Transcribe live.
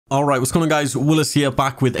All right, what's going on, guys? Willis here,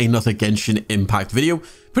 back with another Genshin Impact video.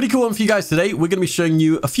 Pretty cool one for you guys today. We're going to be showing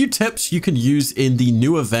you a few tips you can use in the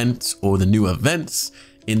new event or the new events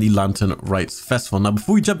in the Lantern Rites Festival. Now,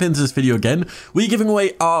 before we jump into this video again, we're giving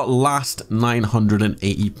away our last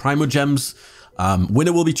 980 Primo Gems.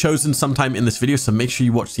 Winner will be chosen sometime in this video, so make sure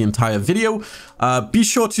you watch the entire video. Be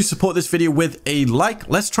sure to support this video with a like.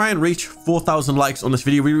 Let's try and reach 4,000 likes on this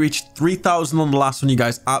video. We reached 3,000 on the last one. You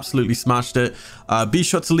guys absolutely smashed it. Be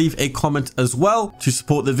sure to leave a comment as well to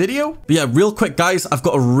support the video. But yeah, real quick, guys, I've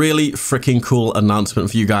got a really freaking cool announcement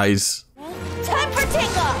for you guys. Time for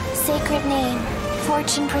takeoff! Sacred name,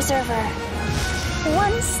 Fortune Preserver.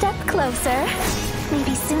 One step closer.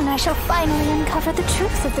 Maybe soon I shall finally uncover the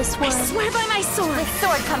truth of this world. I swear by my sword! With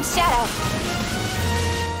sword comes shadow.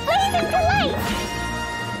 Flame into light!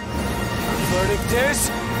 Verdict is...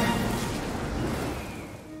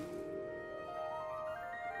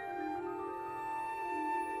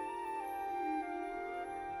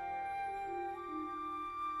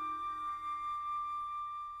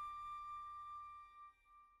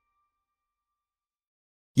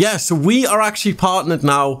 Yeah, so we are actually partnered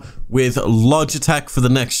now with Logitech for the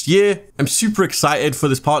next year. I'm super excited for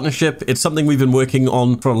this partnership. It's something we've been working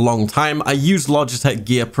on for a long time. I use Logitech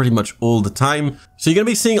gear pretty much all the time. So you're going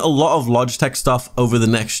to be seeing a lot of Logitech stuff over the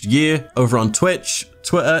next year over on Twitch,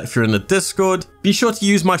 Twitter, if you're in the Discord. Be sure to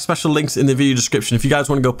use my special links in the video description if you guys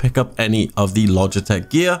want to go pick up any of the Logitech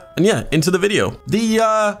gear. And yeah, into the video.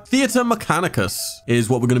 The Theater Mechanicus is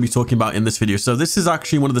what we're going to be talking about in this video. So this is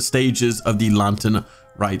actually one of the stages of the Lantern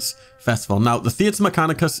Rites Festival. Now, the Theater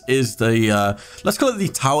Mechanicus is the, let's call it the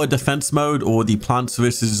tower defense mode or the Plants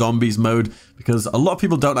vs. Zombies mode, because a lot of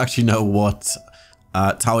people don't actually know what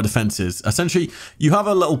tower defense is. Essentially, you have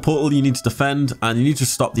a little portal you need to defend and you need to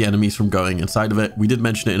stop the enemies from going inside of it. We did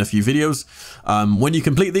mention it in a few videos. When you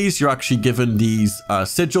complete these, you're actually given these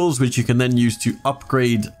sigils, which you can then use to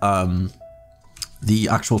upgrade the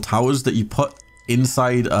actual towers that you put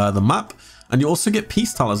inside the map. And you also get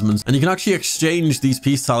peace talismans, and you can actually exchange these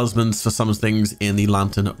peace talismans for some things in the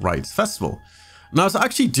Lantern Rites Festival. Now, to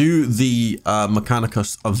actually do the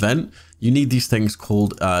Mechanicus event, you need these things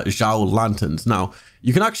called Zhao Lanterns. Now,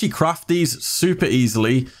 you can actually craft these super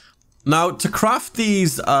easily. Now, to craft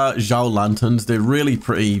these Zhao Lanterns, they're really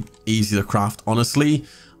pretty easy to craft, honestly.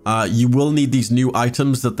 You will need these new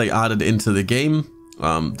items that they added into the game.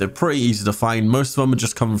 They're pretty easy to find. Most of them are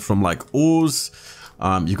just coming from like ores.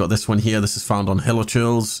 You've got this one here. This is found on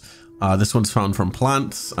hillocils. This one's found from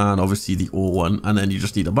plants, and obviously the ore one. And then you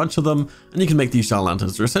just need a bunch of them, and you can make these Zhao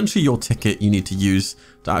Lanterns. They're essentially your ticket you need to use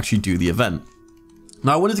to actually do the event.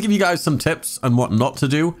 Now, I wanted to give you guys some tips on what not to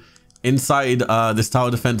do inside this tower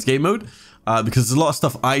defense game mode, because there's a lot of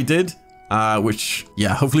stuff I did, which,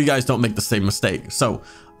 yeah, hopefully you guys don't make the same mistake. So,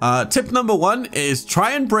 tip number one is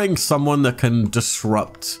try and bring someone that can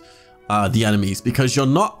disrupt the enemies, because you're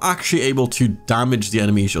not actually able to damage the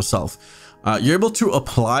enemies yourself. You're able to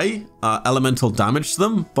apply elemental damage to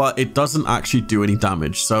them, but it doesn't actually do any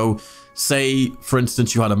damage. So say, for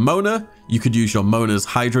instance, you had a Mona, you could use your Mona's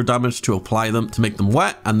hydro damage to apply them to make them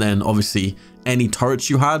wet. And then obviously any turrets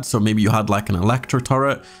you had, so maybe you had like an electro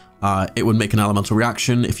turret, it would make an elemental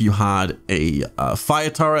reaction. If you had a fire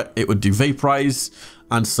turret, it would do vaporize,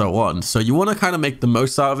 and so on. So you want to kind of make the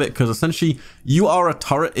most out of it, because essentially you are a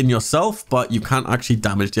turret in yourself, but you can't actually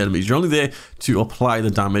damage the enemies. You're only there to apply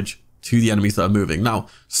the damage to the enemies that are moving. Now,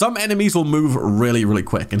 some enemies will move really, really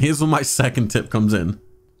quick, and here's where my second tip comes in.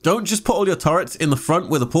 Don't just put all your turrets in the front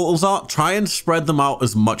where the portals are. Try and spread them out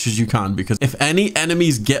as much as you can, because if any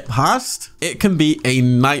enemies get past, it can be a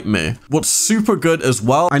nightmare. What's super good as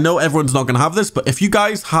well, I know everyone's not going to have this, but if you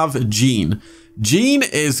guys have Jean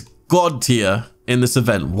is god tier in this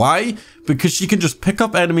event. Why? Because she can just pick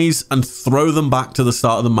up enemies and throw them back to the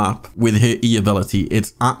start of the map with her E ability.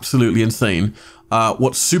 It's absolutely insane.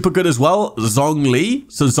 What's super good as well,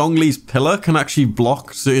 Zhongli. So Zhongli's pillar can actually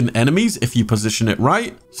block certain enemies if you position it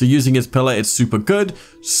right. So using his pillar, it's super good.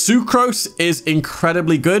 Sucrose is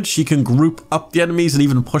incredibly good. She can group up the enemies and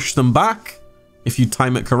even push them back if you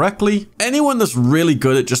time it correctly. Anyone that's really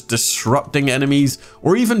good at just disrupting enemies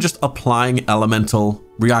or even just applying elemental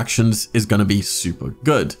reactions is going to be super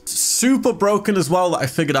good. Super broken as well that I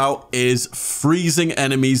figured out is freezing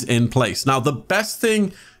enemies in place. Now, the best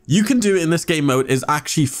thing you can do in this game mode is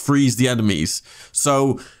actually freeze the enemies.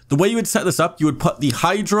 So the way you would set this up, you would put the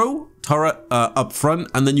hydro turret up front,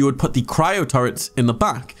 and then you would put the cryo turrets in the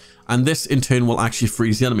back. And this in turn will actually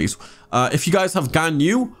freeze the enemies. If you guys have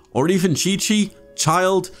Ganyu or even Chi-Chi,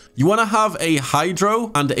 Child, you want to have a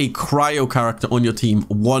hydro and a cryo character on your team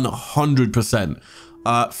 100%.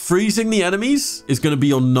 Freezing the enemies is going to be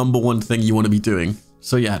your #1 thing you want to be doing.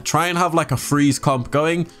 So yeah, try and have like a freeze comp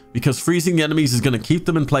going, because freezing the enemies is going to keep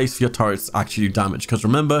them in place for your turrets to actually do damage. Because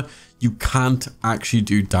remember, you can't actually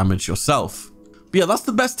do damage yourself. But yeah, that's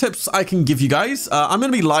the best tips I can give you guys. I'm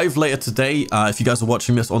going to be live later today. If you guys are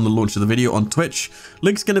watching this on the launch of the video on Twitch,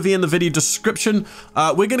 link's going to be in the video description.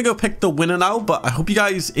 We're going to go pick the winner now, but I hope you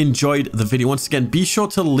guys enjoyed the video. Once again, be sure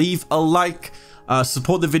to leave a like.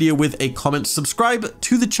 Support the video with a comment, subscribe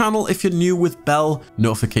to the channel if you're new with bell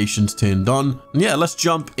notifications turned on. And yeah, let's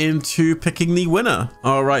jump into picking the winner.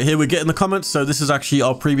 All right, here we get in the comments. So this is actually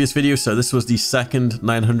our previous video. So this was the second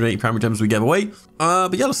 980 primary gems we gave away.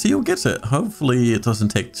 But yeah, let's see who gets it. Hopefully it doesn't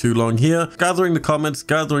take too long here. Gathering the comments.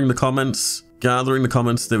 There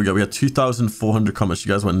we go. We had 2,400 comments.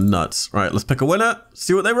 You guys went nuts. All right, let's pick a winner.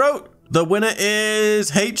 See what they wrote. The winner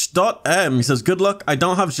is H.M. He says, good luck. I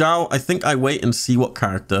don't have Zhao. I think I wait and see what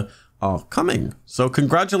character are coming. So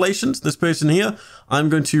congratulations, this person here. I'm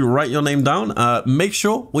going to write your name down. Make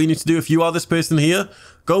sure what you need to do if you are this person here,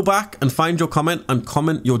 go back and find your comment and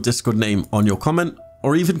comment your Discord name on your comment,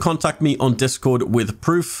 or even contact me on Discord with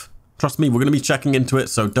proof. Trust me, we're going to be checking into it,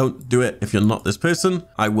 so don't do it if you're not this person.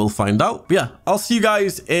 I will find out. But yeah, I'll see you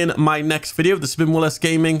guys in my next video. This has been Willis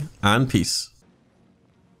Gaming, and peace.